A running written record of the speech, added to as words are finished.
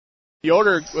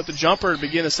Yoder with the jumper to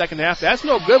begin the second half. That's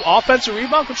no good. Offensive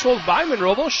rebound controlled by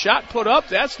Monroeville. Shot put up.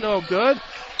 That's no good.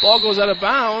 Ball goes out of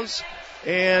bounds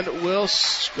and will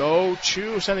go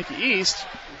to Seneca East.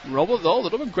 Monroeville, though, a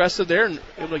little aggressive there and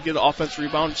able to get an offensive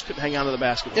rebound. Just couldn't hang on to the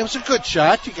basketball. It was a good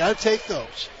shot. You got to take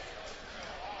those.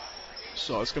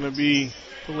 So it's going to be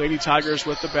the Lady Tigers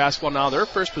with the basketball now. Their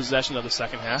first possession of the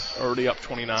second half. Already up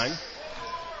 29.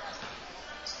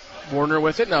 Warner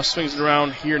with it. Now swings it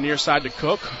around here near side to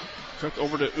Cook. Cook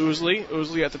over to Oosley.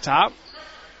 Oosley at the top.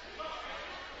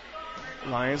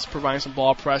 Lions providing some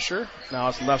ball pressure. Now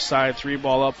it's left side three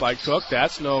ball up by Cook.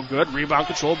 That's no good. Rebound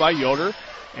controlled by Yoder.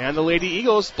 And the Lady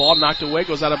Eagles, ball knocked away,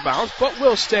 goes out of bounds, but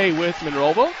will stay with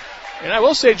Monroeville. And I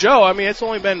will say, Joe, I mean, it's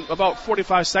only been about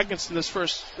 45 seconds in this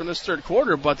third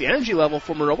quarter, but the energy level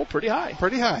for Monroeville pretty high.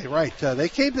 Pretty high, right. They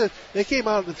came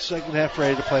out in the second half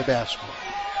ready to play basketball.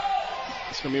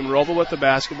 It's going to be Monroeville with the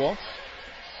basketball.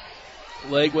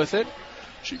 Leg with it.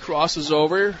 She crosses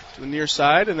over to the near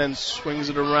side and then swings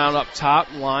it around up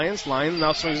top. Lions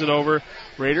now swings it over.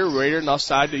 Raider now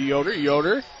side to Yoder.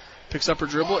 Yoder picks up her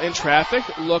dribble in traffic.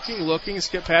 Looking,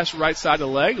 skip past right side to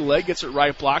Leg. Leg gets it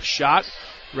right block. Shot.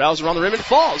 Rattles around the rim and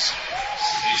falls.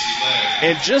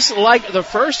 And just like the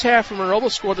first half, Monroeville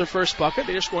scored their first bucket,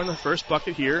 they are scoring the first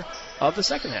bucket here of the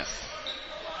second half.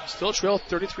 Still trail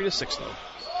 33-6 though.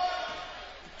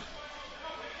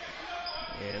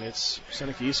 And it's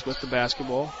Seneca East with the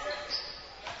basketball.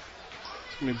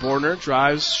 It's going to be Bordner.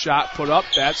 Drives, shot, put up.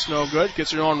 That's no good. Gets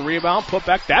her own rebound. Put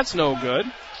back. That's no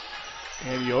good.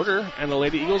 And Yoder and the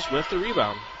Lady Eagles with the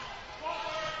rebound.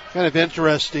 Kind of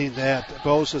interesting that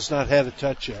Bose has not had a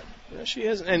touch yet. Yeah, she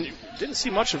hasn't. And didn't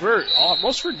see much of her.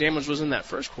 Most of her damage was in that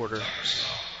first quarter.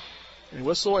 And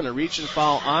whistle and a reach and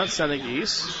foul on Seneca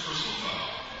East.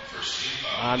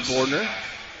 On Bordner.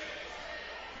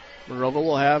 Monroeville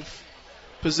will have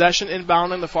possession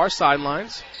inbound on the far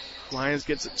sidelines. Lions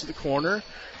gets it to the corner.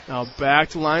 Now back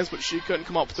to Lions, but she couldn't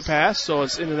come up with the pass, so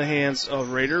it's into the hands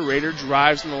of Raider. Raider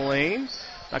drives in the lane.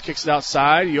 Now kicks it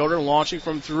outside. Yoder launching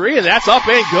from three, and that's up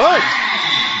and good.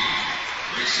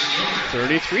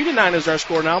 33-9 is our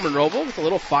score now. Monroeville with a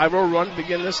little 5-0 run to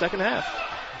begin the second half.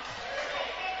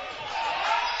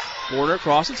 Border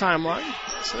across the timeline.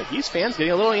 Seneca East fans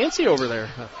getting a little antsy over there.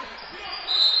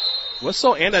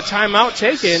 Whistle and a timeout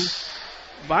taken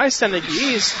by Seneca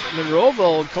East.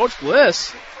 Monroeville, Coach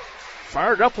Bliss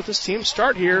fired up with his team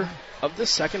start here of the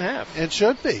second half. And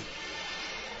should be.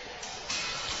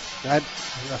 I'm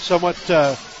somewhat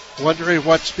wondering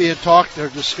what's being talked or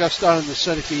discussed on in the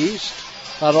Seneca East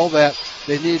huddle, that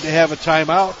they need to have a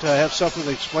timeout to have something to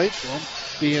explain to them,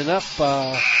 being up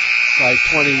by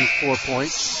 24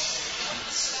 points.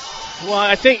 Well,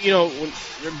 I think, your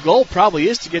goal probably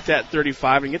is to get that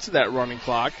 35 and get to that running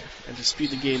clock and to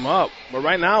speed the game up. But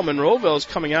right now, Monroeville is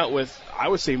coming out with, I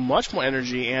would say, much more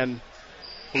energy and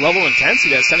level of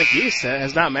intensity that Seneca East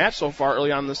has not matched so far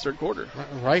early on in this third quarter.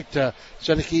 Right.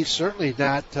 Seneca East certainly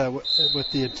not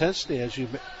with the intensity, as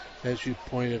you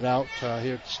pointed out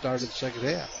here at the start of the second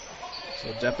half.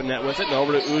 So Depinet with it, and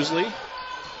over to Oosley.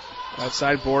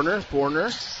 Outside Borner,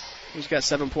 who's got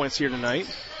 7 points here tonight.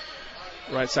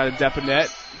 Right side of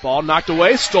Depinet. Ball knocked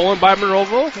away, stolen by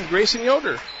Monroeville and Grayson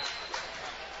Yoder.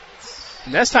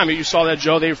 Next time you saw that,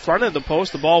 Joe, they fronted the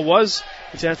post. The ball was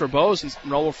intended for Bose, and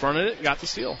Monroeville fronted it and got the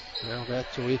steal. Well,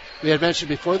 we had mentioned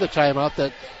before the timeout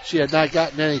that she had not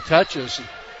gotten any touches.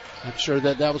 I'm sure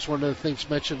that was one of the things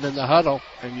mentioned in the huddle.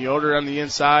 And Yoder on the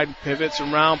inside, pivots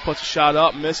around, puts a shot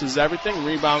up, misses everything.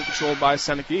 Rebound controlled by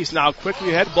Seneca East. Now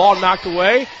quickly ahead, ball knocked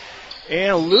away,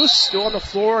 and loose, still on the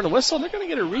floor, and a whistle. They're going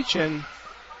to get a reach in,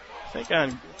 I think,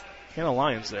 on Hannah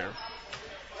Lyons there.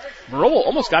 Monroeville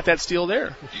almost got that steal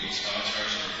there.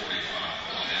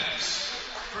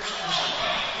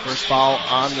 First foul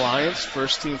on Lions.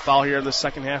 First team foul here in the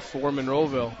second half for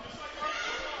Monroeville.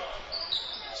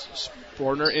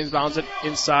 Bordner inbounds it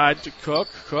inside to Cook.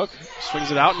 Cook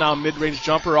swings it out. Now mid-range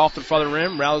jumper off the front of the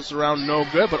rim. Rallies around, no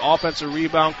good, but offensive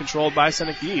rebound controlled by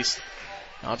Seneca East.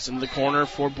 Now it's in the corner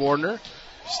for Bordner.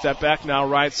 Step back now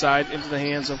right side into the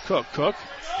hands of Cook. Cook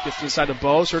gets inside to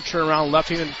Bose. Her turnaround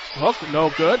left-handed hook,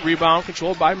 no good. Rebound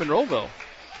controlled by Monroeville.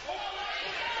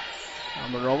 Now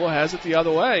Monroeville has it the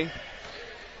other way.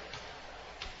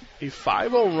 A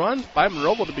 5-0 run by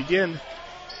Monroeville to begin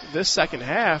this second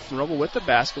half. Monroeville with the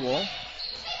basketball.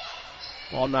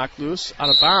 Ball knocked loose, out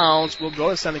of bounds. Will go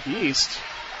to Seneca East.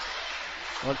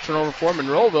 One turnover for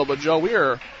Monroeville, but Joe, we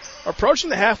are approaching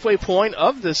the halfway point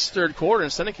of this third quarter,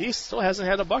 and Seneca East still hasn't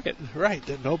had a bucket. Right,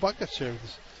 no buckets here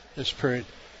this period.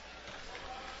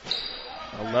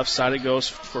 Left side it goes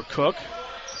for Cook.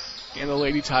 And the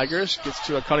Lady Tigers gets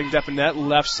to a cutting Deponette,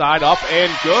 left side up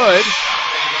and good.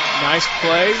 Nice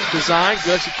play, design,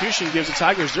 good execution gives the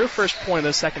Tigers their first point of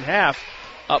the second half,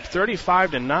 up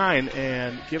 35-9,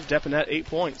 and give Deponette 8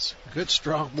 points. Good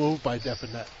strong move by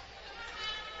Deponette.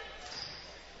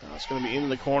 Now it's going to be in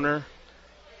the corner.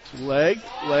 Leg,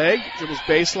 dribbles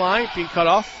baseline, being cut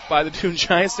off by the Dune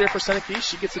Giants there for Seneca East.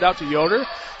 She gets it out to Yoder.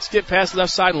 Skip past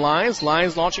left side Lyons.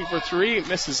 Lyons launching for three,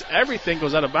 misses everything,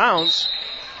 goes out of bounds.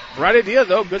 Right idea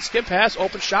though, good skip pass,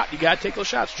 open shot. You got to take those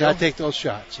shots, Joe. Got to take those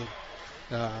shots.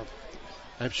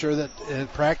 I'm sure that in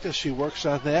practice she works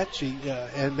on that.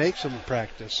 And makes them in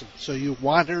practice. So you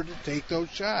want her to take those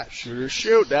shots.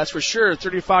 Shoot, that's for sure.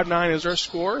 35-9 is our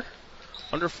score.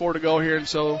 Under 4 to go here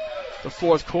until the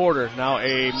fourth quarter. Now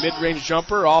a mid-range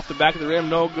jumper off the back of the rim,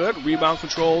 no good. Rebound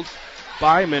controlled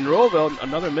by Monroeville.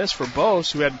 Another miss for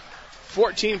Bose, who had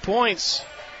 14 points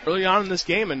early on in this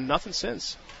game and nothing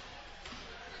since.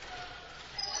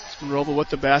 Monroeville with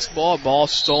the basketball. Ball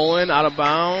stolen, out of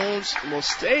bounds. Will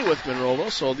stay with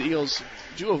Monroeville, so the Eagles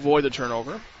do avoid the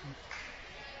turnover.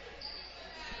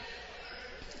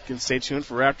 You can stay tuned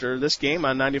for after this game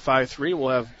on 95.3. We'll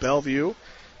have Bellevue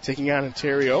taking on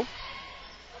Ontario.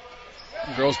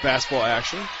 Girls basketball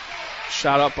action.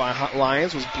 Shot up by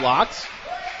Lions was blocked.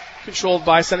 Controlled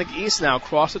by Seneca East now.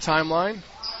 Across the timeline.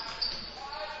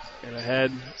 And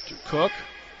ahead to Cook.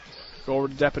 Go over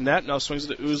to Deponette. Now swings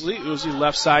it to Ousley. Ousley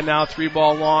left side now.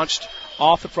 3-ball launched.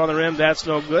 Off the front of the rim. That's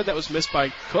no good. That was missed by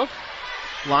Cook.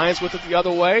 Lions with it the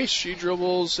other way. She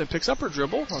dribbles and picks up her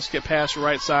dribble. Let's get past the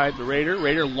right side to Rader.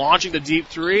 Rader launching the deep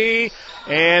three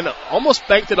and almost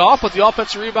banked it off, but the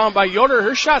offensive rebound by Yoder.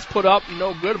 Her shot's put up.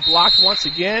 No good. Blocked once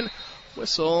again.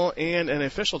 Whistle and an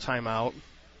official timeout.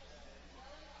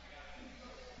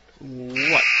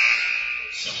 What?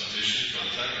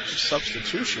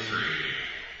 Substitution.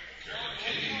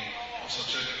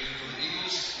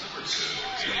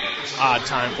 Odd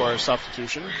time for a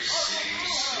substitution.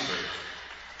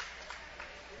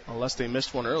 Unless they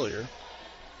missed one earlier.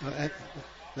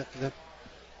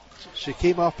 She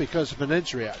came off because of an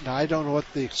injury. Now, I don't know what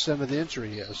the extent of the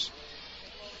injury is.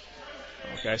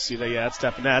 Okay, I see that. Yeah, that's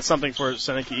definitely that's something for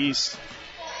Seneca East.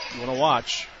 You want to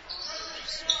watch.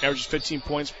 Averages 15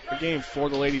 points per game for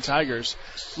the Lady Tigers.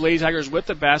 The Lady Tigers with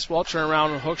the basketball. Turn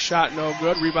around and hook shot, no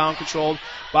good. Rebound controlled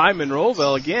by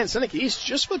Monroeville. Again, Seneca East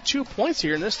just with 2 points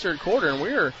here in this third quarter, and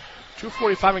we're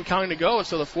 2:45 and counting to go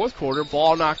until the fourth quarter.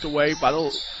 Ball knocked away by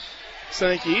the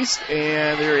Seneca East,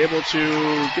 and they were able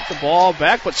to get the ball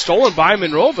back, but stolen by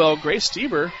Monroeville. Grace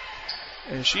Stieber,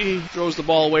 and she throws the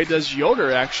ball away, does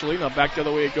Yoder actually. Now back the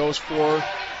other way it goes for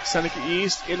Seneca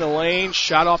East in the lane.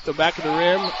 Shot off the back of the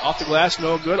rim, off the glass,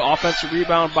 no good. Offensive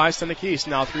rebound by Seneca East.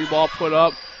 Now 3-ball put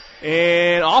up,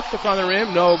 and off the front of the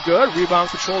rim, no good. Rebound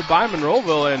controlled by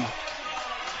Monroeville, and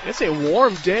it's a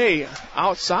warm day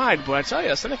outside, but I tell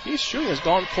you, Seneca East shooting has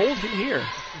gone cold in here.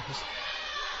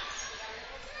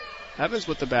 Evans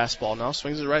with the basketball now,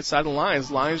 swings to the right side of the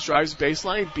Lions. Lions drives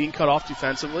baseline, being cut off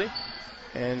defensively.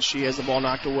 And she has the ball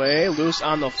knocked away. Loose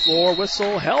on the floor,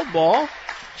 whistle, held ball.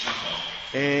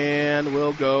 And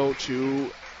we'll go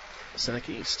to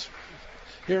Seneca East.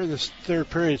 Here in this third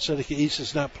period, Seneca East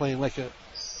is not playing like a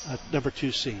number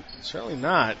 2 seed. Certainly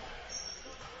not.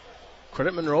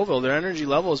 Credit Monroeville, their energy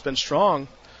level has been strong.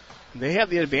 They have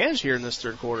the advantage here in this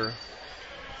third quarter.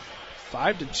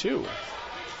 5-2.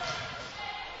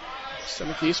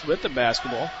 Seneca East with the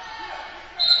basketball.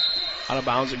 Out of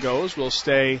bounds it goes. Will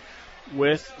stay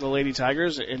with the Lady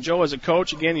Tigers. And Joe, as a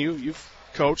coach, again, you've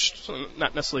coached,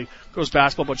 not necessarily girls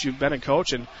basketball, but you've been a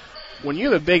coach. And when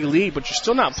you have a big lead, but you're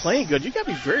still not playing good, you got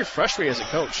to be very frustrated as a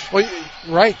coach. Well,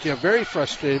 right, you're very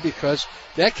frustrated because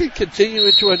that could continue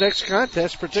into a next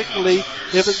contest, particularly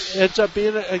if it ends up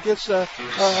being against a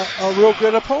real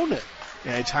good opponent.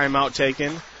 And a timeout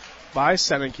taken by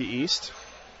Seneca East.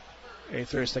 A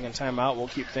 30-second timeout. We'll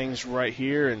keep things right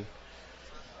here. And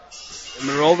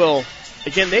Monroeville,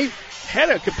 again, they had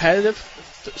a competitive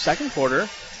second quarter.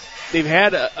 They've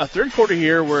had a third quarter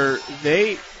here where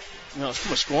they, from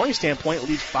a scoring standpoint,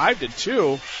 lead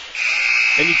 5-2.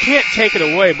 And you can't take it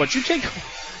away, but you take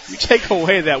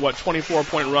away that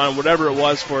 24-point run, whatever it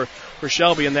was for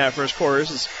Shelby in that first quarter.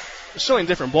 This is certainly a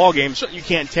different ball game. Certainly you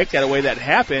can't take that away. That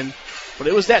happened, but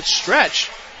it was that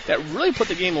stretch that really put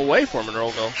the game away for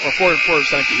Monroeville, or for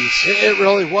Seneca East. It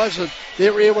really was.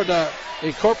 They were able to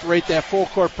incorporate that full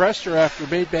court pressure after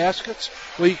made baskets.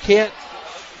 Well, you can't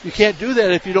do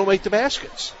that if you don't make the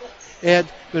baskets. And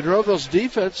Monroeville's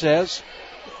defense has,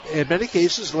 in many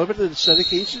cases, limited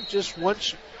Seneca East to just one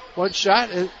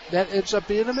shot, and that ends up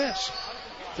being a miss.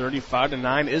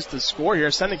 35-9 is the score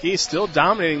here. Seneca East still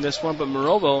dominating this one, but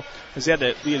Monroeville has had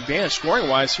the advantage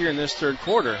scoring-wise here in this third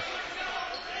quarter.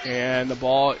 And the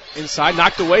ball inside,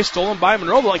 knocked away, stolen by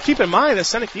Monroeville. And keep in mind that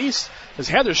Seneca East has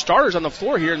had their starters on the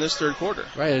floor here in this third quarter.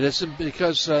 Right, it isn't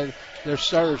because their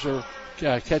starters are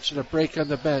catching a break on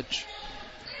the bench.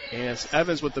 And it's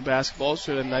Evans with the basketball,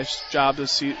 so a nice job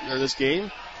this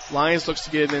game. Lyons looks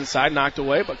to get it inside, knocked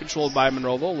away, but controlled by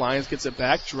Monroeville. Lyons gets it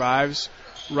back, drives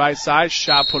right side,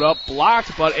 shot put up,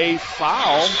 blocked, but a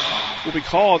foul will be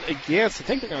called against, I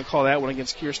think they're going to call that one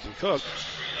against Kirsten Cook.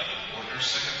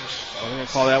 They're going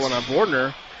to call that one on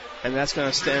Bordner, and that's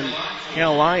going to send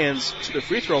Hannah Lyons to the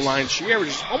free throw line. She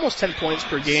averages almost 10 points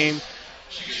per game.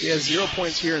 She has 0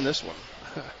 points here in this one.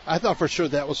 I thought for sure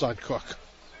that was on Cook.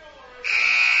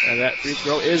 And that free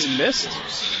throw is missed.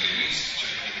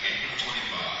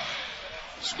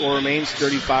 Score remains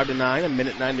 35-9, a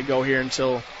minute 9 to go here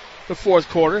until the fourth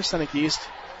quarter. Seneca East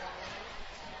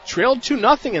trailed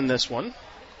 2-0 in this one,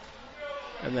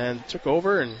 and then took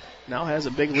over and now has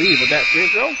a big lead. With that free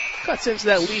throw, cuts into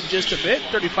that lead just a bit.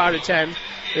 35-10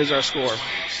 is our score.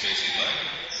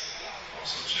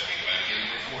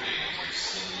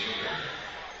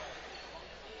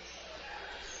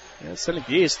 Yeah,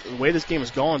 Seneca East, the way this game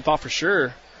is going, thought for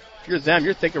sure, if you're them,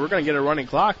 you're thinking we're going to get a running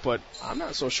clock, but I'm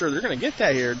not so sure they're going to get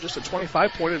that here. Just a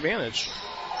 25-point advantage.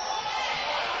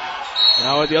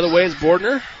 Now the other way is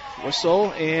Bordner.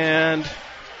 Whistle and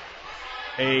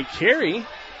a carry.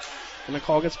 Going to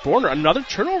call against Bordner. Another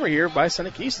turnover here by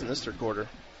Seneca East in this third quarter.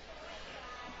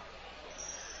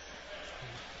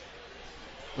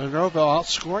 Monroeville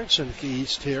outscoring Seneca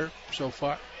East here so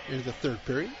far in the third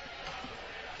period.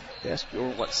 Yes,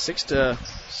 we're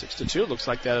 6-2 looks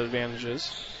like that advantage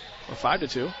is. Or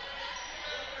 5-2.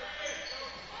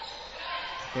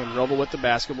 And Monroeville with the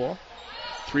basketball.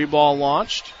 3-ball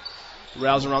launched.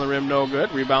 Rouse around the rim, no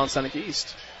good. Rebound Seneca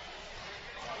East.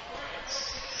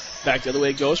 Back the other way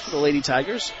it goes for the Lady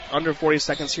Tigers. Under 40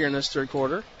 seconds here in this third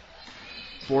quarter.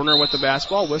 Bordner with the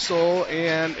basketball. Whistle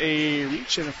and a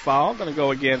reach and a foul. Going to go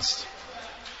against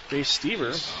Grace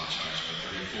Stever.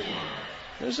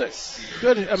 There's a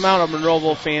good amount of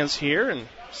Monroeville fans here, and I'm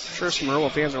sure some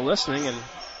Monroeville fans are listening, and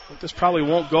this probably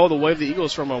won't go the way of the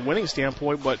Eagles from a winning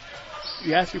standpoint, but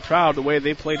you have to be proud of the way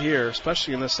they played here,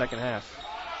 especially in this second half.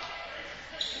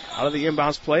 Out of the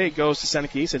inbounds play, it goes to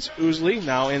Seneca East. It's Oosley,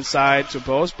 now inside to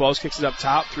Bose. Bose kicks it up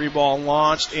top, 3-ball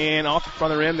launched, and off the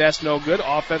front of the rim, that's no good.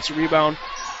 Offensive rebound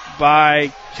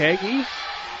by Kagi.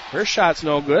 Her shot's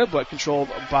no good, but controlled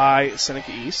by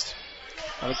Seneca East.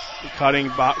 Cutting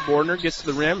Bordner gets to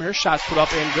the rim. Her shot's put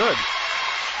up and good.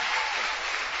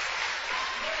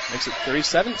 Makes it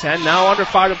 37-10. Now under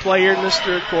 5 to play here in this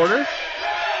third quarter.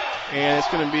 And it's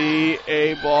going to be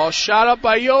a ball shot up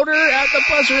by Yoder at the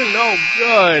buzzer. No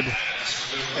good.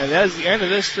 And that is the end of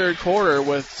this third quarter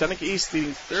with Seneca East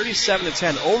leading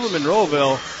 37-10 over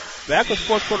Monroeville. Back with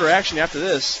fourth quarter action after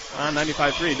this on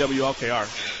 95.3 WLKR.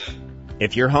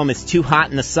 If your home is too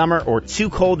hot in the summer or too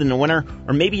cold in the winter,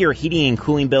 or maybe your heating and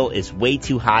cooling bill is way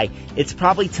too high, it's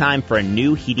probably time for a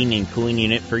new heating and cooling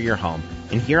unit for your home.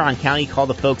 In Huron County, call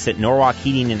the folks at Norwalk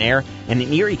Heating and Air, and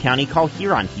in Erie County, call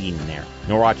Huron Heating and Air.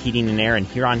 Norwalk Heating and Air and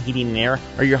Huron Heating and Air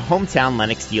are your hometown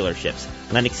Lennox dealerships.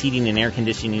 Lennox Heating and Air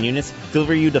Conditioning units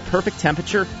deliver you the perfect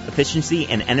temperature, efficiency,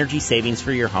 and energy savings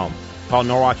for your home. Call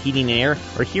Norwalk Heating and Air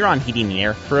or Huron Heating and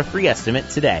Air for a free estimate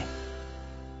today.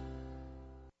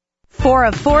 For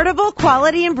affordable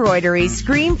quality embroidery,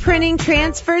 screen printing,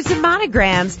 transfers, and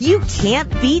monograms, you can't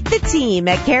beat the team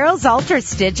at Carol's Ultra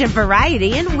Stitch and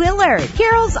Variety in Willard.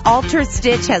 Carol's Ultra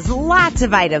Stitch has lots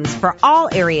of items for all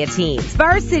area teams.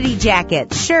 Varsity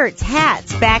jackets, shirts,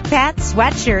 hats, backpacks,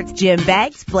 sweatshirts, gym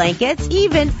bags, blankets,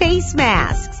 even face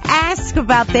masks. Ask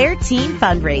about their team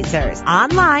fundraisers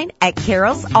online at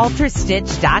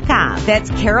carolsultrastitch.com. That's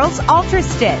Carol's Ultra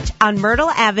Stitch on Myrtle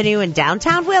Avenue in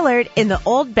downtown Willard in the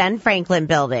old Ben Franklin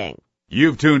building.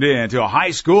 You've tuned in to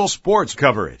high school sports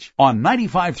coverage on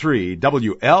 95.3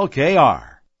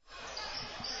 WLKR.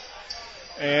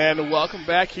 And welcome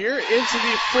back here into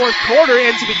the fourth quarter.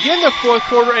 And to begin the fourth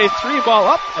quarter, a 3-ball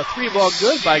up, a 3-ball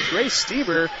good by Grace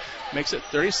Stever makes it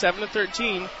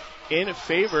 37-13 in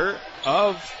favor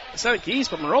of Seneca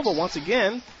East. But Monroeville once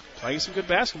again playing some good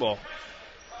basketball.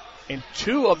 In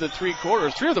 3 of the 4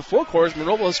 quarters,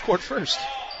 Monroeville has scored first.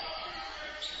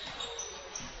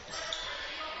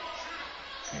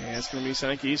 And it's going to be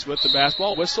Seneca East with the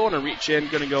basketball. Whistle and a reach in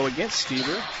going to go against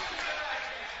Stever.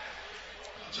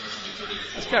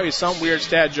 That's got to be some weird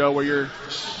stat, Joe, where you're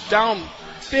down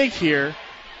big here,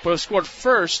 but have scored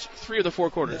first 3 of the 4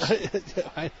 quarters.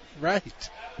 Right.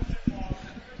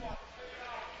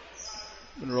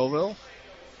 Monroeville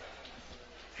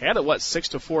had a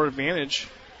 6-4 advantage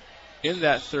in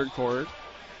that third quarter.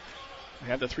 We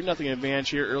have the 3-0 advantage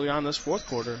here early on in this fourth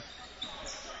quarter.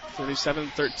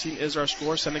 37-13 is our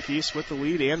score. Seneca East with the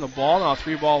lead and the ball. Now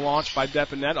 3-ball launch by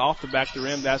Depinet off the back of the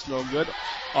rim. That's no good.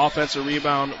 Offensive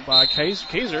rebound by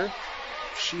Kaiser.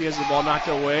 She has the ball knocked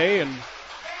away and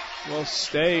will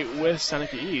stay with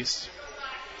Seneca East.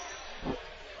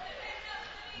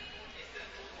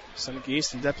 Seneca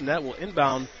East and Depinet will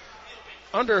inbound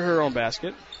under her own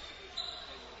basket.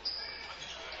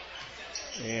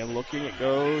 And looking, it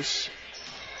goes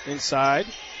inside.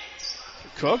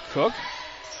 Cook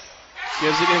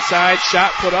gives it inside.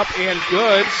 Shot put up and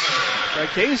good by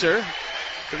Kaiser.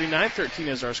 39-13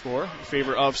 is our score in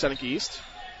favor of Seneca East.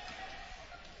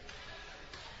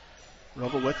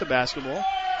 Monroeville with the basketball.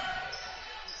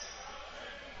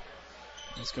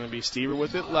 It's going to be Stever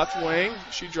with it, left wing.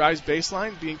 She drives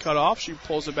baseline, being cut off. She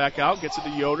pulls it back out, gets it to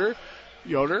Yoder.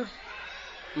 Yoder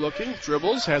looking,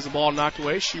 dribbles, has the ball knocked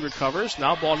away. She recovers.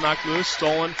 Now ball knocked loose,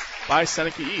 stolen by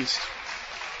Seneca East.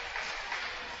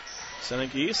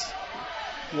 Seneca East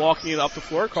walking it up the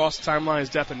floor. Across the timeline is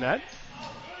Depinet.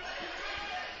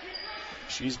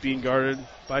 She's being guarded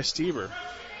by Stever.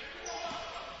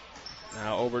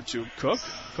 Now over to Cook.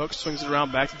 Cook swings it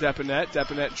around back to Depinet.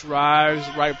 Depinet drives,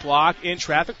 right block, in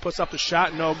traffic, puts up the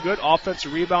shot, no good.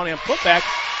 Offensive rebound and putback,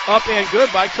 up and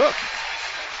good by Cook.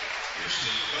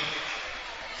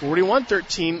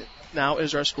 41-13 now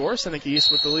is our score. Seneca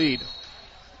East with the lead.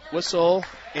 Whistle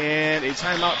and a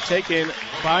timeout taken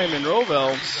by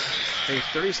Monroeville. A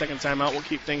 30-second timeout will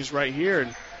keep things right here.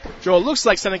 And Joe, it looks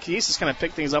like Seneca East has kind of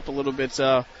picked things up a little bit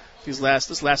this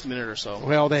last minute or so.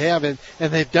 Well, they have, and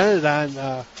they've done it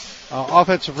on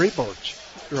offensive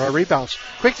rebounds.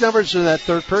 Quick numbers in that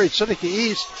third period. Seneca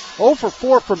East 0 for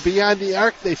 4 from beyond the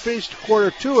arc. They finished quarter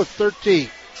 2 of 13.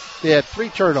 They had 3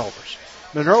 turnovers.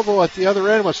 Monroeville at the other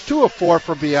end was 2 of 4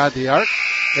 from beyond the arc,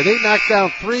 and they knocked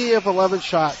down 3 of 11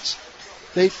 shots.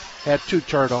 They had 2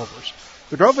 turnovers.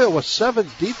 Monroeville was 7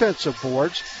 defensive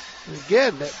boards.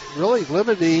 Again, really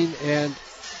limiting, and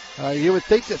you would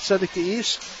think that Seneca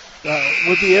East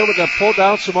would be able to pull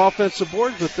down some offensive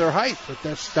boards with their height, but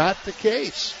that's not the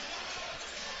case.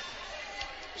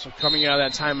 So coming out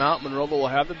of that timeout, Monroeville will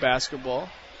have the basketball.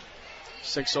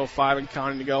 6:05 and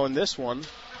counting to go in this one.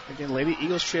 Again, Lady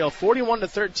Eagles trail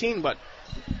 41-13, but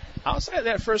outside of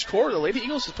that first quarter, the Lady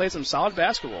Eagles has played some solid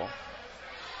basketball.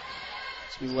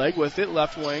 So we leg with it,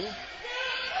 left wing.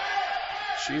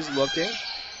 She's looking,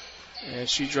 and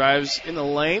she drives in the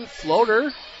lane.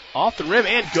 Floater off the rim,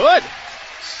 and good.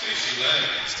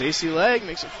 Stacy Legg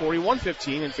makes it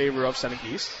 41-15 in favor of Seneca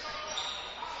East.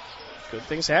 Good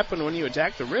things happen when you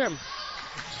attack the rim.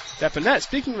 Depinet,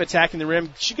 speaking of attacking the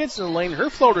rim, she gets in the lane. Her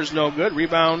floater's no good.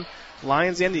 Rebound,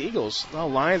 Lions and the Eagles. Now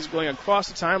Lions going across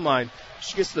the timeline.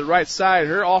 She gets to the right side.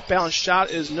 Her off-balance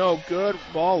shot is no good.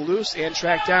 Ball loose and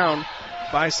tracked down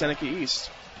by Seneca East.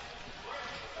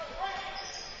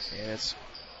 And it's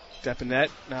Depinet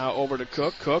now over to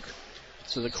Cook. Cook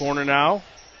to the corner now.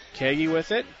 Kagi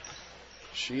with it.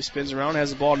 She spins around,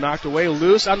 has the ball knocked away,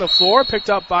 loose on the floor, picked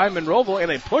up by Monroeville,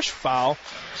 and a push foul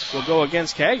will go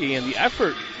against Kagi. And the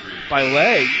effort by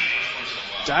Legg,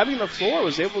 diving the floor,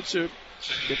 was able to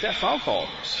get that foul call.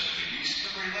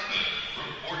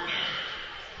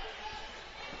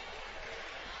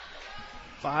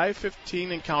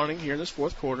 .5:15 and counting here in this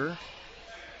fourth quarter.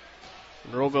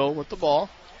 Monroeville with the ball.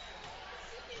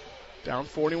 Down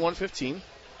 41-15.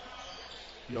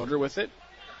 Yoder with it.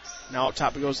 Now up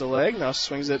top it goes to Legg. Now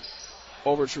swings it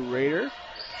over to Rader.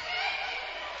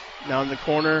 Now in the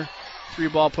corner,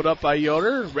 3-ball put up by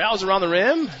Yoder. Rattles around the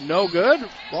rim. No good.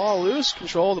 Ball loose.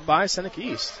 Controlled by Seneca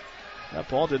East. That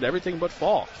ball did everything but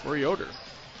fall for Yoder.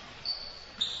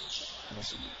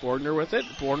 Bordner with it.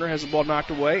 Bordner has the ball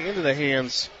knocked away into the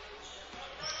hands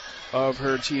of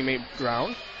her teammate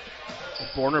Brown.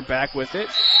 Bordner back with it.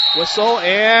 Whistle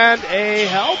and a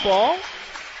hell ball.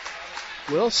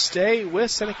 Will stay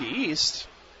with Seneca East.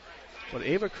 But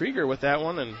Ava Krieger with that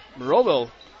one, and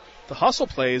Monroeville, the hustle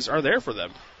plays are there for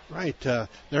them. Right.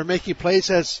 They're making plays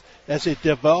as they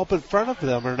develop in front of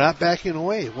them. They're not backing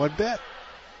away one bit.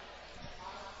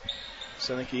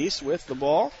 Seneca East with the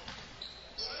ball.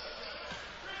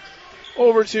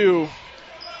 Over to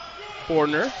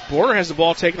Bordner. Bordner has the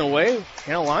ball taken away.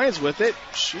 Hannah Lyons with it.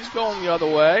 She's going the other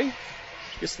way.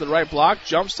 Gets to the right block,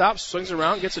 jump stop, swings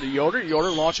around, gets it to Yoder. Yoder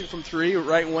launching from 3,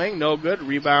 right wing, no good.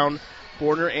 Rebound,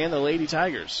 Bordner and the Lady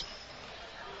Tigers.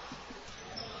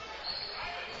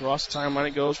 Across the timeline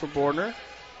it goes for Bordner.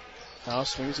 Now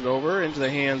swings it over into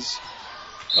the hands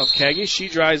of Kagi. She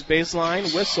drives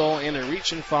baseline, whistle, and a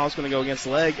reach and foul is going to go against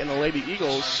Legg and the Lady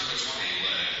Eagles.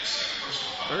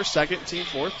 Her second, team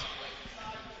fourth.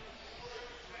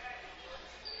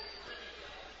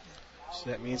 So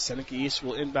that means Seneca East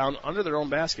will inbound under their own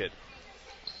basket.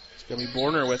 It's going to be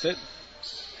Borner with it.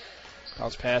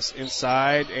 Bounce pass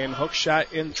inside and hook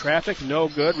shot in traffic. No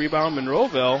good. Rebound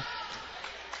Monroeville.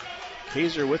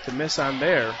 Kaiser with the miss on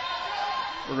there.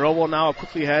 Monroeville now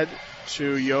quickly head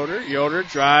to Yoder. Yoder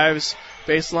drives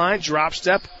baseline, drop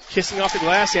step, kissing off the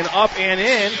glass and up and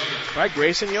in by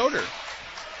Grayson Yoder.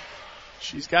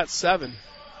 She's got 7.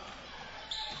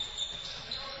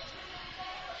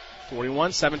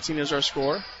 41-17 is our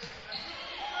score.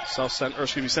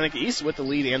 Seneca East with the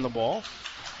lead and the ball.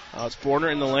 It's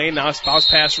Borner in the lane. Now it's bounce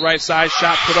pass right side.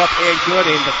 Shot put up and good.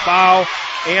 And the foul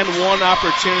and one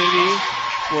opportunity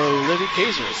for Livy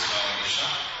Kaiser.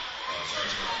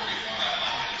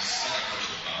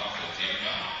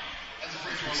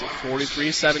 It's at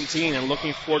 43-17 and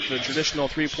looking forward to the traditional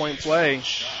three-point play.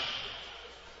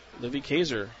 Livy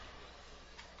Kaiser.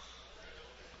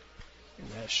 And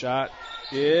that shot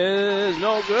is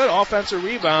no good. Offensive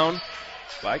rebound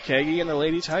by Kagi and the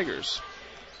Lady Tigers.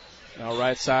 Now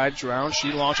right side, Drown.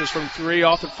 She launches from 3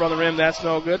 off the front of the rim. That's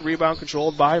no good. Rebound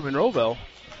controlled by Monroeville.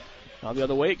 Now the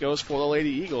other way it goes for the Lady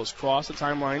Eagles. Cross the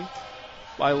timeline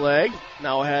by Legg.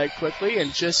 Now ahead quickly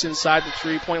and just inside the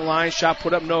three-point line. Shot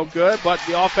put up no good, but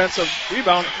the offensive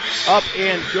rebound up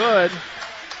and good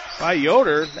by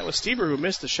Yoder. That was Stever who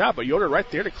missed the shot, but Yoder right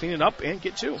there to clean it up and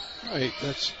get 2. Right,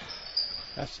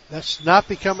 that's not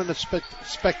becoming a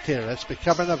spectator. That's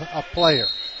becoming a player.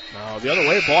 Now the other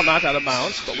way, ball knocked out of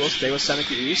bounds, but we'll stay with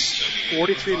Seneca East.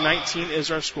 43-19 is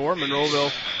our score.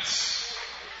 Monroeville,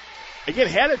 again,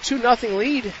 had a 2-0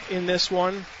 lead in this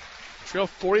one. Trail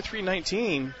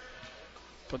 43-19.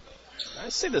 But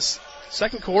I'd say this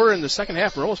second quarter and the second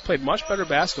half, Monroeville's played much better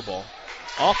basketball.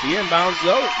 Off the inbounds,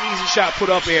 though. Easy shot put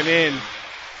up and in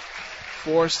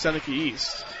for Seneca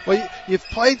East. Well, you've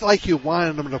played like you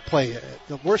wanted them to play.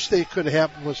 The worst thing that could have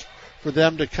happened was for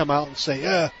them to come out and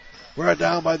say, we're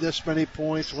down by this many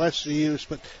points, what's the use?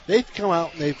 But they've come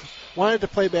out and they've wanted to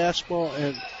play basketball,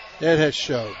 and that has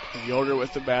showed. Yoder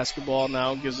with the basketball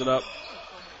now gives it up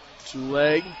to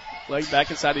Legg. Legg back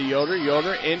inside of Yoder.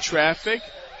 Yoder in traffic.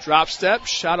 Drop step,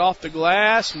 shot off the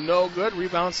glass, no good.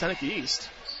 Rebound Seneca East.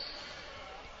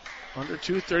 Under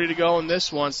 2:30 to go in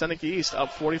this one. Seneca East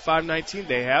up 45-19.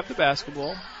 They have the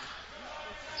basketball.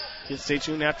 You can stay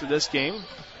tuned after this game.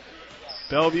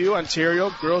 Bellevue, Ontario,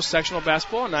 girls sectional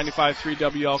basketball, 95-3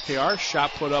 WLKR.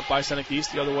 Shot put up by Seneca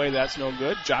East the other way. That's no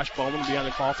good. Josh Bowman will be on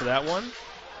the call for that one.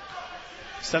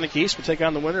 Seneca East will take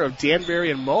on the winner of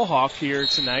Danbury and Mohawk here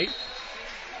tonight.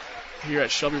 Here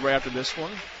at Shelby right after this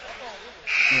one.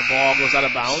 And the ball goes out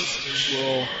of bounds.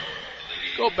 We'll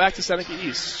go back to Seneca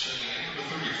East.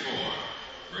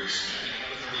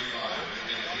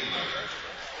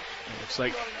 Looks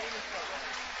like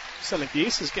Seneca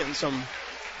East is getting some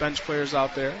bench players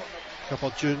out there. A couple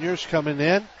juniors coming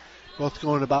in, both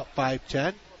going about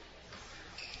 5'10".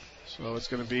 So it's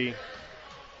going to be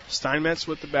Steinmetz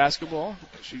with the basketball.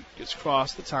 She gets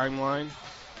across the timeline.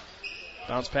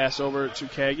 Bounce pass over to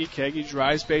Kagi. Kagi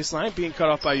drives baseline, being cut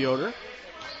off by Yoder.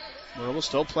 Monroeville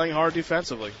still playing hard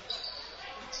defensively.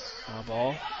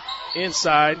 Ball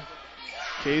inside.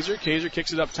 Kaiser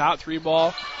kicks it up top. 3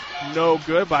 ball. No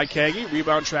good by Kagi.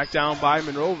 Rebound tracked down by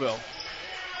Monroeville.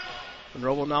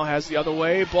 Monroeville now has the other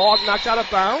way. Ball knocked out of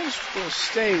bounds. Will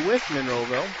stay with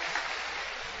Monroeville.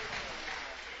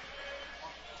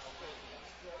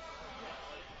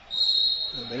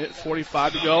 A minute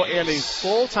 45 to go and a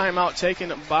full timeout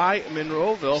taken by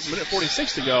Monroeville. Minute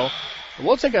 46 to go.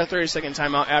 We'll take a 30-second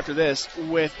timeout after this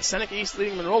with Seneca East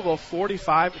leading Monroeville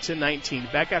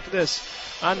 45-19. Back after this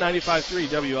on 95.3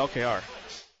 WLKR.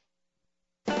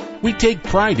 We take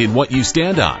pride in what you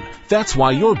stand on. That's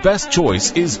why your best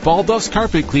choice is Baldust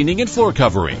Carpet Cleaning and Floor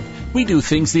Covering. We do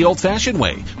things the old-fashioned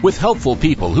way with helpful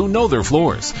people who know their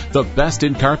floors. The best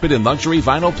in carpet and luxury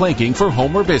vinyl planking for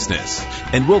home or business.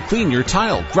 And we'll clean your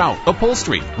tile, grout,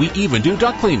 upholstery. We even do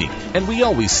duct cleaning. And we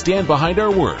always stand behind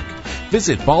our work.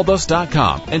 Visit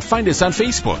Baldust.com and find us on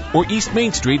Facebook or East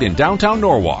Main Street in downtown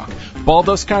Norwalk.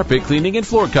 Baldust Carpet Cleaning and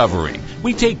Floor Covering.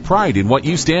 We take pride in what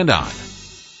you stand on.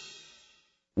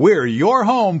 We're your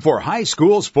home for high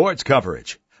school sports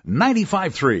coverage.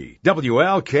 95.3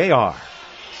 WLKR.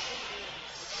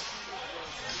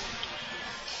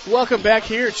 Welcome back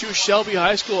here to Shelby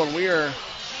High School, and we are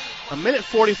a minute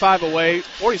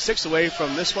 46 away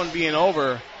from this one being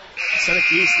over.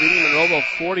 Seneca East leading Monroeville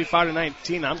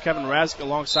 45-19. I'm Kevin Razik.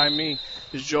 Alongside me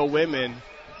is Joe Whitman.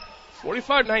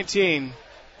 45-19.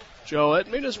 Joe, it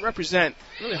may just represent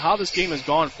really how this game has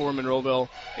gone for Monroeville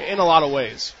in a lot of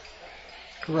ways.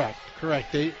 Correct.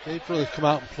 They've really come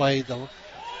out and played the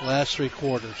last 3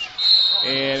 quarters.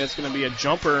 And it's going to be a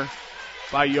jumper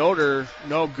by Yoder.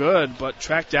 No good, but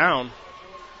tracked down.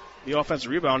 The offensive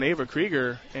rebound, Ava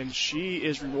Krieger, and she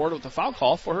is rewarded with a foul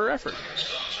call for her effort.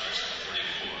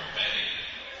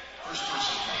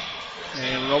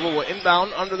 And Monroeville will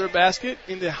inbound under their basket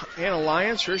into Hannah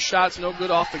Lyons. Her shot's no good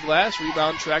off the glass.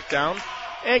 Rebound tracked down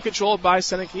and controlled by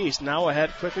Seneca East. Now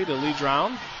ahead quickly to Lee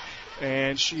Drown.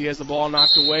 And she has the ball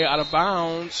knocked away out of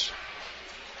bounds.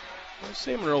 Let's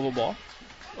say Monroeville ball.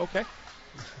 Okay.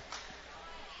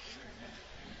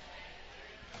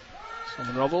 So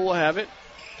Monroeville will have it.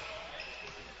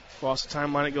 Across the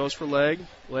timeline it goes for Leg.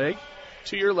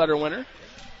 2-year letter winner.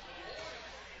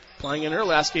 Playing in her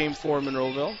last game for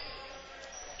Monroeville.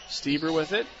 Stever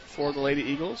with it for the Lady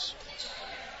Eagles.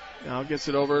 Now gets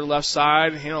it over left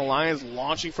side. Hannah Lyons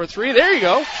launching for 3. There you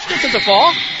go. She gets it to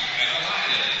fall.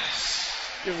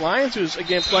 Give Lyons, who's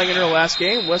again playing in her last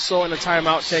game, whistle and a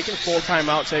timeout taken. Full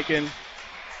timeout taken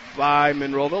by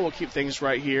Monroeville. We'll keep things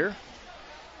right here.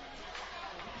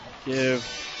 Give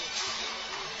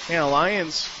Hannah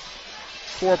Lyons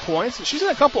 4 points. And she's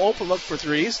had a couple open look for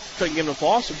 3s. Couldn't get them to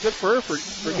fall, so good for her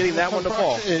for getting that one to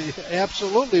fall.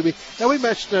 Absolutely. We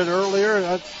mentioned it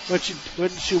earlier when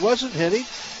she wasn't hitting.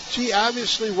 She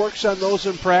obviously works on those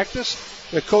in practice.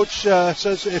 The coach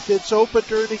says if it's open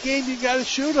during the game, you got to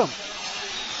shoot them.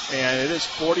 And it is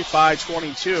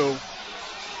 45-22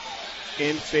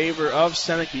 in favor of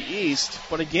Seneca East.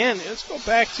 But again, let's go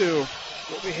back to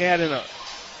what we had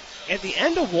at the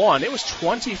end of 1. It was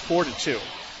 24-2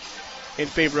 in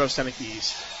favor of Seneca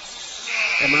East.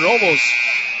 And Monroeville's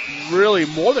really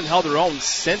more than held their own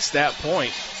since that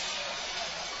point.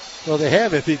 Well, they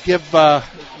have. If you give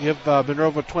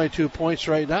Monroeville 22 points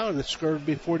right now, the score would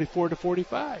be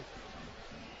 44-45.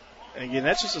 And again,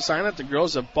 that's just a sign that the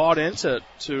girls have bought into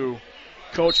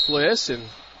Coach Bliss and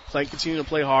continue to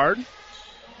play hard.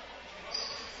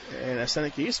 And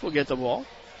Seneca East will get the ball.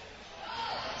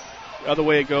 The other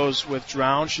way it goes with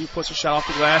Drown. She puts a shot off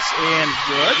the glass and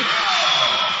good.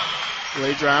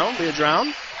 Leah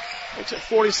Drown makes it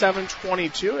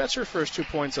 47-22. That's her first 2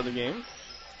 points of the game.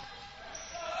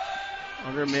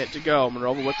 Under a minute to go.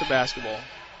 Monroeville with the basketball.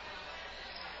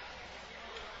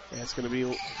 And it's going to be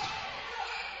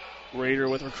Krieger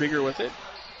with it.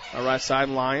 Right side,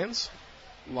 Lyons.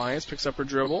 Lyons picks up her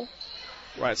dribble.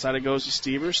 Right side it goes to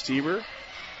Stever. Stever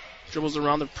dribbles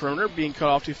around the perimeter, being cut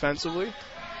off defensively.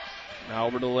 Now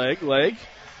over to Leg.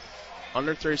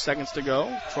 Under 30 seconds to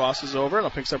go. Crosses over and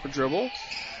picks up her dribble.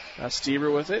 Now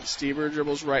Stever with it. Stever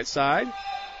dribbles right side.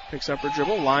 Picks up her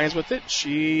dribble. Lyons with it.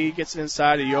 She gets it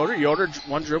inside to Yoder. Yoder,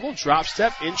 one dribble. Drop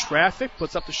step in traffic.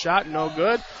 Puts up the shot. No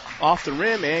good. Off the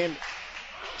rim. And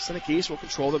Seneca East will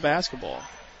control the basketball.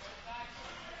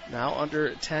 Now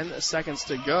under 10 seconds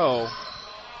to go.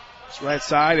 It's right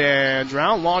side and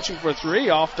Drown launching for 3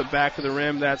 off the back of the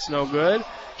rim. That's no good.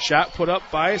 Shot put up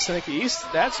by Seneca East.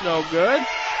 That's no good.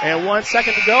 And 1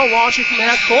 second to go. Launching from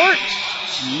half court.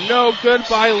 No good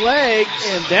by Leg.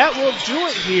 And that will do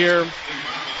it here.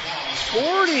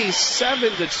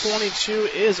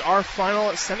 47-22 is our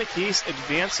final. Seneca East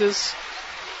advances.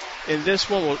 In this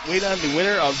one, we'll wait on the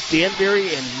winner of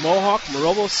Danbury and Mohawk.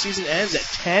 Monroeville season ends at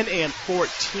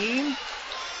 10-14.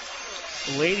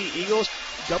 The Lady Eagles,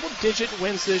 double-digit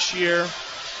wins this year.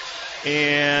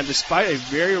 And despite a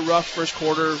very rough first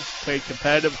quarter, played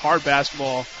competitive, hard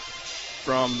basketball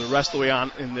from the rest of the way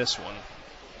on in this one.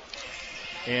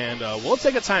 And we'll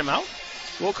take a timeout.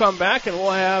 We'll come back and we'll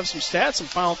have some stats, some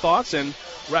final thoughts, and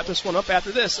wrap this one up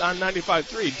after this on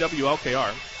 95.3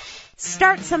 WLKR.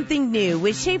 Start something new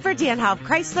with Schaefer Danhoff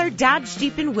Chrysler Dodge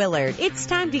Jeep in Willard. It's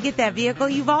time to get that vehicle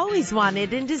you've always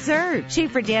wanted and deserved.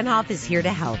 Schaefer Danhoff is here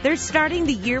to help. They're starting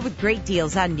the year with great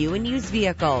deals on new and used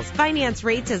vehicles. Finance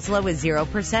rates as low as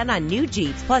 0% on new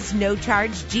Jeeps, plus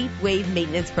no-charge Jeep Wave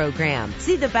maintenance program.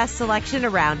 See the best selection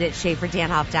around at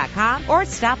SchaeferDanhoff.com or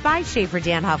stop by Schaefer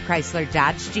Danhoff Chrysler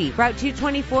Dodge Jeep, Route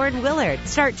 224 in Willard.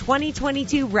 Start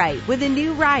 2022 right with a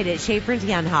new ride at Schaefer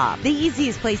Danhoff. The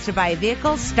easiest place to buy a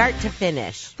vehicle, start to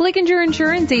finish. Flickinger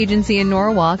Insurance Agency in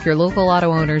Norwalk, your local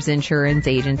auto owners insurance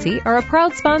agency, are a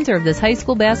proud sponsor of this high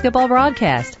school basketball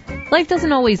broadcast. Life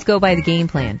doesn't always go by the game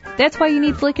plan. That's why you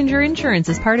need Flickinger Insurance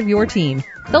as part of your team.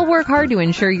 They'll work hard to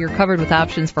ensure you're covered with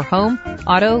options for home,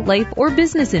 auto, life, or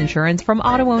business insurance from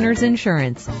Auto Owners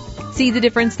Insurance. See the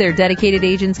difference their dedicated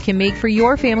agents can make for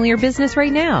your family or business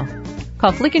right now.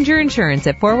 Call Flickinger Insurance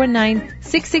at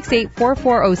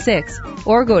 419-668-4406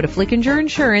 or go to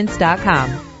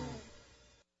flickingerinsurance.com.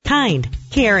 Kind,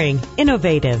 caring,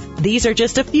 innovative. These are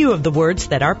just a few of the words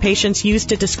that our patients use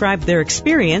to describe their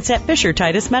experience at Fisher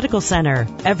Titus Medical Center.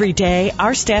 Every day,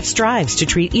 our staff strives to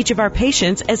treat each of our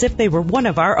patients as if they were one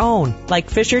of our own, like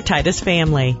Fisher Titus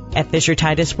family. At Fisher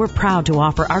Titus, we're proud to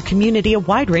offer our community a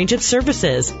wide range of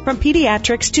services, from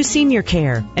pediatrics to senior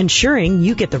care, ensuring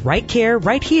you get the right care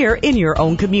right here in your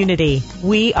own community.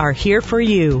 We are here for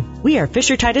you. We are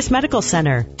Fisher Titus Medical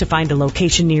Center. To find a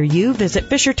location near you, visit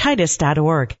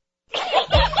fishertitus.org.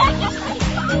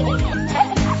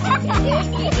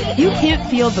 You can't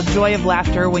feel the joy of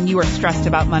laughter when you are stressed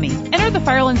about money. Enter the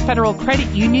Firelands Federal Credit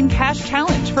Union Cash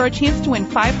Challenge for a chance to win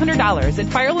 $500 at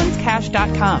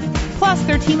firelandscash.com. Plus,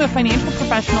 their team of financial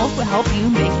professionals will help you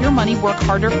make your money work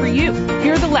harder for you.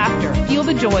 Hear the laughter, feel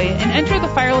the joy, and enter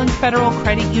the Firelands Federal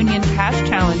Credit Union Cash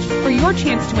Challenge for your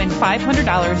chance to win $500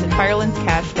 at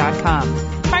firelandscash.com.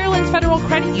 Firelands Federal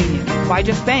Credit Union. Why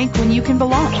just bank when you can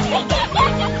belong?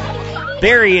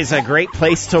 Berry is a great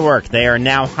place to work. They are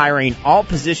now hiring all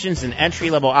positions and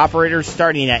entry-level operators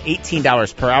starting at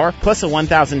 $18 per hour, plus a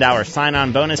 $1,000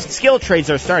 sign-on bonus. Skilled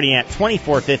trades are starting at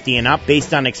 $24.50 and up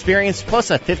based on experience, plus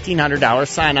a $1,500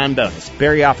 sign-on bonus.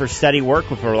 Berry offers steady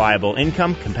work with reliable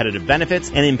income, competitive benefits,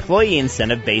 and employee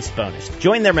incentive-based bonus.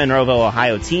 Join their Monroeville,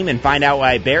 Ohio team and find out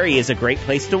why Berry is a great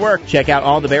place to work. Check out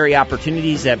all the Berry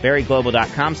opportunities at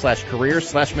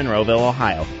berryglobal.com/careers/Monroeville,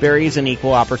 Ohio. Berry is an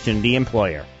equal opportunity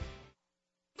employer.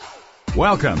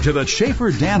 Welcome to the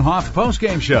Schaefer-Danhoff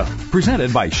postgame show,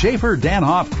 presented by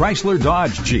Schaefer-Danhoff Chrysler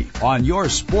Dodge Jeep on your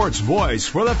sports voice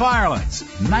for the Firelands,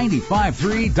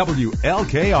 95.3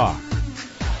 WLKR.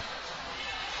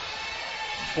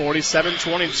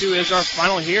 47-22 is our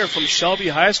final here from Shelby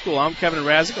High School. I'm Kevin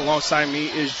Razik. Alongside me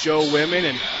is Joe Whitman,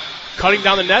 and cutting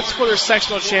down the nets for their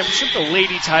sectional championship, the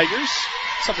Lady Tigers.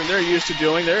 Something they're used to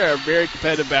doing. They're a very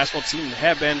competitive basketball team and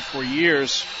have been for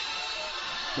years.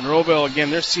 Monroeville,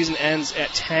 again, their season ends at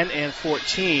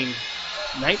 10-14.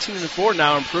 19-4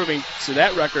 now, improving to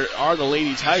that record are the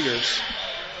Lady Tigers.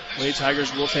 Lady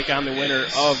Tigers will take on the winner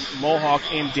of Mohawk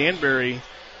and Danbury.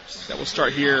 That will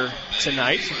start here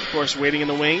tonight. Of course, waiting in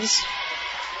the wings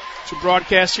to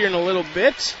broadcast here in a little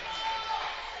bit.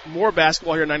 More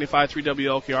basketball here at 95.3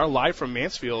 WLKR, live from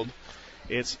Mansfield.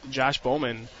 It's Josh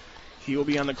Bowman. He will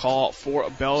be on the call for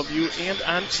Bellevue and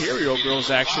Ontario girls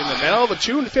action. The battle of a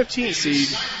 2 and 15 seed.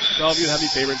 Bellevue heavy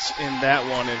favorites in that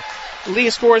one. And the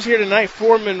leading scores here tonight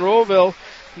for Monroeville.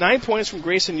 9 points from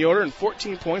Grayson Yoder and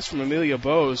 14 points from Amelia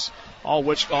Bose, all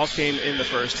came in the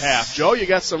first half. Joe, you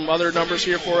got some other numbers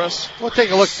here for us? We'll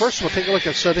take a look. First, we'll take a look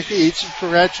at Seneca East.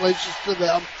 Congratulations to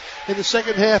them. In the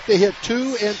second half, they hit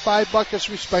 2 and 5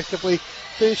 buckets respectively.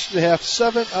 Finished the half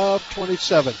 7 of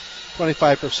 27,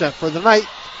 25% for the night.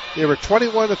 They were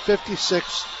 21 of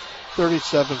 56,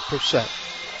 37%.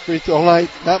 Free throw line,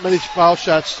 not many foul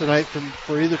shots tonight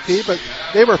for either team, but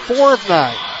they were 4 of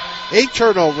 9. 8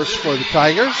 turnovers for the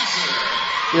Tigers.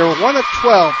 They were 1 of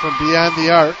 12 from beyond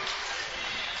the arc.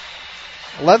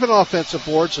 11 offensive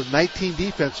boards and 19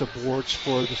 defensive boards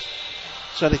for the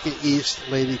Seneca East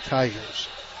Lady Tigers.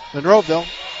 Monroeville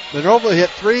hit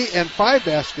 3 and 5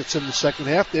 baskets in the second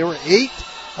half. They were 8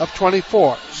 of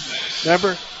 24.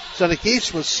 Remember, Seneca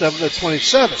East was 7 of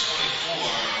 27.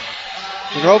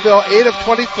 Monroeville 8 of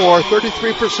 24,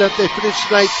 33%. They finished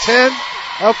tonight 10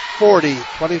 of 40,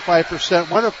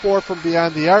 25%. 1 of 4 from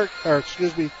beyond the arc,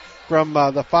 from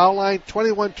the foul line.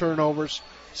 21 turnovers,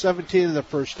 17 in the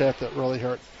first half. That really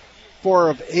hurt. 4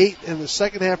 of 8 in the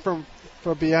second half from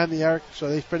beyond the arc. So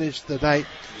they finished the night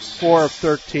 4 of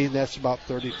 13. That's about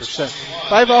 30%.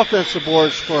 5 offensive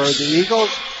boards for the Eagles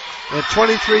and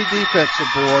 23 defensive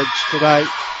boards tonight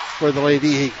for the Lady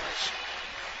Eagles.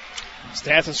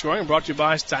 Stats and scoring brought to you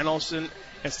by Stein Olson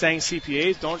and Stang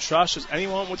CPAs. Don't trust just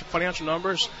anyone with your financial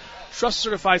numbers. Trust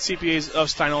certified CPAs of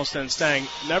Stein Olson and Stang.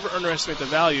 Never underestimate the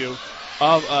value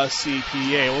of a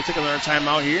CPA. We'll take another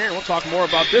timeout here, and we'll talk more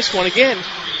about this one. Again,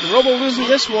 Monroeville losing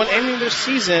this one, ending their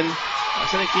season.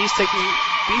 Seneca East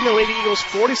beating the Lady Eagles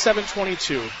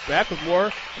 47-22. Back with more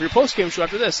of your postgame show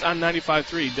after this on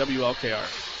 95.3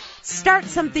 WLKR. Start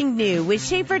something new with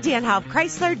Schaefer-Danhoff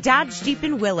Chrysler Dodge Jeep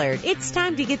in Willard. It's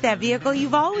time to get that vehicle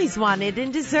you've always wanted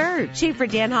and deserved.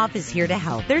 Schaefer-Danhoff is here to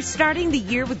help. They're starting the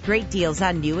year with great deals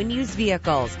on new and used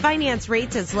vehicles. Finance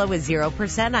rates as low as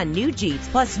 0% on new Jeeps,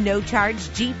 plus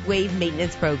no-charge Jeep Wave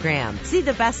maintenance program. See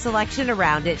the best selection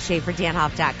around at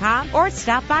SchaeferDanhoff.com or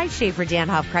stop by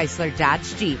Schaefer-Danhoff Chrysler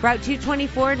Dodge Jeep, Route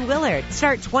 224 in Willard.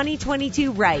 Start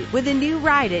 2022 right with a new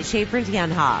ride at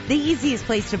Schaefer-Danhoff. The easiest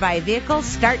place to buy a vehicle,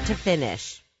 start to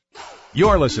finish.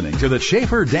 You're listening to the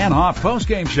Schaefer-Danhoff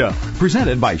postgame show,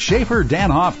 presented by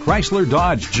Schaefer-Danhoff Chrysler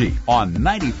Dodge Jeep on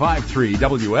 95.3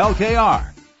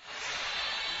 WLKR.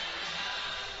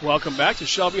 Welcome back to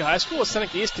Shelby High School.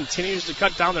 Seneca East continues to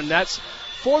cut down their nets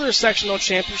for their sectional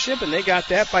championship, and they got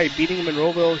that by beating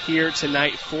Monroeville here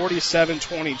tonight,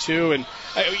 47-22. And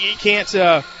you can't,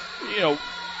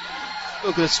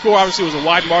 look at the score. Obviously, it was a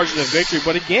wide margin of victory,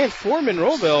 but again, for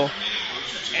Monroeville,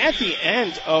 at the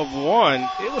end of one,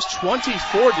 it was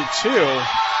 24-2.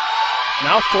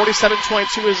 Now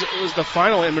 47-22 is the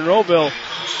final, and Monroeville,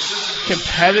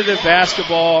 competitive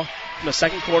basketball from the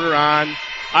second quarter on.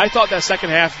 I thought that second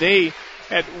half they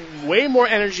had way more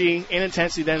energy and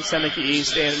intensity than Seneca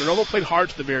East, and Monroeville played hard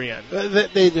to the very end.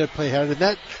 They did play hard,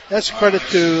 and that's credit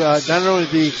to not only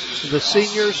the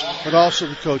seniors, but also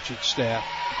the coaching staff.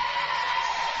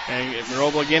 And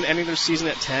Monroeville again ending their season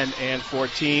at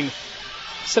 10-14.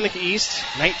 Seneca East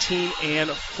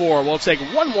 19-4. We'll take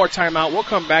one more timeout. We'll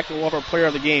come back and we'll have our player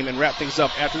of the game and wrap things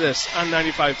up after this on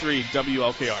 95.3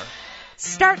 WLKR.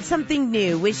 Start something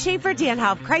new with Schaefer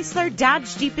Danhoff Chrysler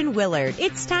Dodge Jeep in Willard.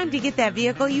 It's time to get that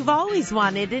vehicle you've always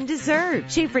wanted and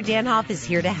deserved. Schaefer Danhoff is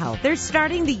here to help. They're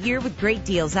starting the year with great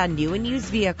deals on new and used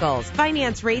vehicles.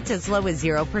 Finance rates as low as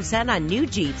 0% on new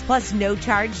Jeeps, plus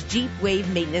no-charge Jeep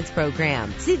Wave maintenance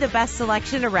program. See the best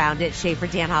selection around at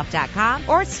SchaeferDanhoff.com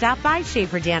or stop by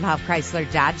Schaefer Danhoff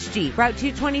Chrysler Dodge Jeep, Route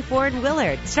 224 in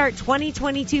Willard. Start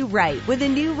 2022 right with a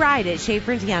new ride at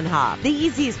Schaefer Danhoff. The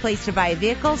easiest place to buy a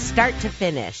vehicle, start to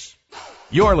finish.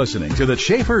 You're listening to the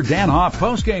Schaefer Danhoff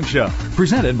postgame show,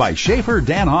 presented by Schaefer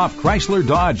Danhoff Chrysler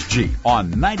Dodge Jeep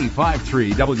on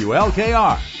 95.3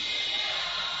 WLKR.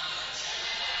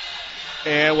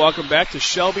 And welcome back to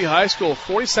Shelby High School.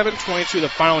 47-22, the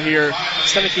final here.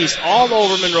 Seneca East all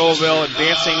over Monroeville,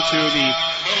 advancing to the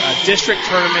district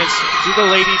tournaments. Do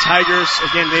the Lady Tigers.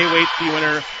 Again, they await the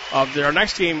winner of their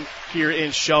next game here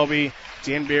in Shelby,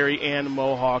 Danbury and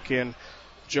Mohawk. And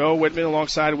Joe Whitman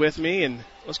alongside with me, and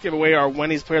let's give away our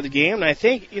Wendy's player of the game. And I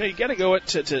think, you got to go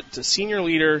to senior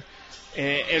leader,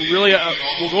 and really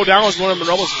will go down as one of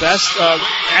Monroeville's best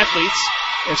athletes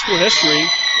in school history.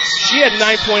 She had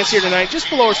 9 points here tonight, just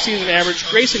below her season average.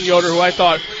 Grayson Yoder, who I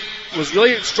thought was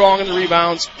really strong in the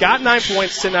rebounds, got 9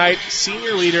 points tonight,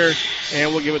 senior leader,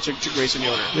 and we'll give it to Grayson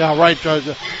Yoder. Yeah, right.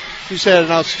 She's had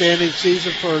an outstanding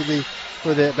season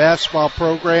for the basketball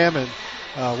program, and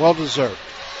well deserved.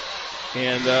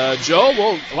 And, Joe,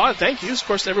 well, a lot of thank yous, of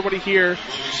course, to everybody here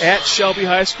at Shelby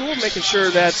High School, making sure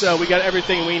that we got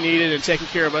everything we needed and taking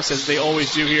care of us as they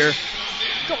always do here.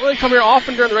 Don't really come here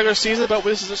often during the regular season, but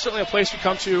this is certainly a place we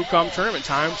come to come tournament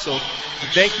time. So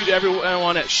thank you to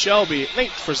everyone at Shelby. I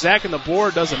think for Zach and the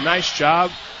board does a nice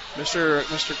job. Mr.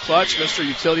 Clutch, Mr.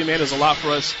 Utility Man does a lot for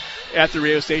us at the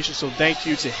radio station, so thank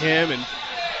you to him. And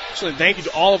certainly thank you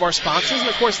to all of our sponsors, and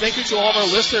of course thank you to all of our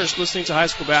listeners listening to high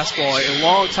school basketball. A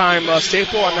long-time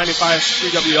staple on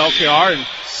 95.3 WLKR, and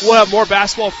we'll have more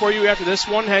basketball for you after this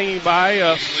one. Hanging by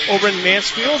over in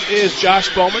Mansfield is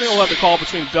Josh Bowman. He'll have the call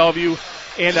between Bellevue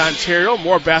and Ontario.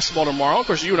 More basketball tomorrow. Of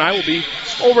course, you and I will be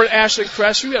over at Ashland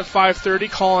Crestview at 5:30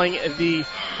 calling the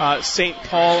St.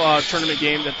 Paul tournament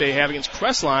game that they have against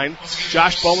Crestline.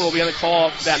 Josh Bowman will be on the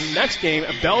call for that next game.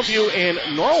 Bellevue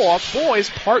and Norwalk boys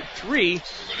part 3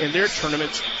 in their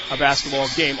tournament basketball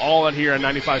game. All out here on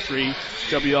 95.3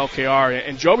 WLKR.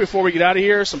 And Joe, before we get out of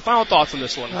here, some final thoughts on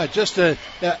this one.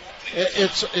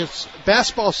 It's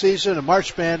basketball season, and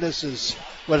March Madness is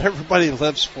what everybody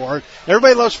lives for.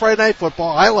 Everybody loves Friday Night Football.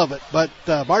 I love it, but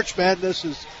March Madness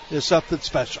is something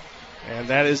special. And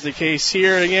that is the case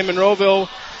here. Again, Monroeville,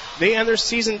 they end their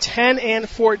season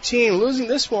 10-14, losing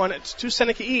this one to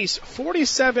Seneca East,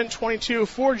 47-22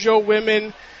 for Joe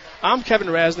Whitman. I'm Kevin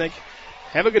Rasnick.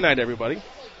 Have a good night, everybody.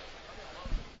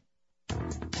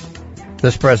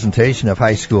 This presentation of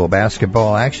high school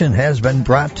basketball action has been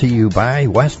brought to you by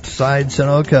Westside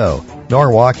Sunoco,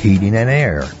 Norwalk Heating and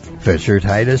Air, Fisher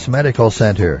Titus Medical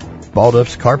Center,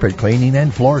 Balduff's Carpet Cleaning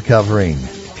and Floor Covering,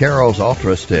 Carroll's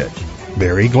Ultra Stitch,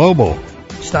 Berry Global,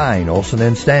 Stein, Olson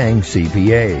and Stang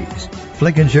CPAs,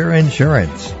 Flickinger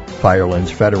Insurance,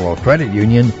 Firelands Federal Credit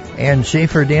Union, and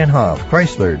Schaefer Danhoff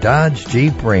Chrysler Dodge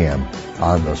Jeep Ram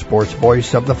on the sports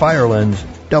voice of the Firelands,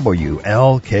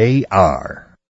 WLKR.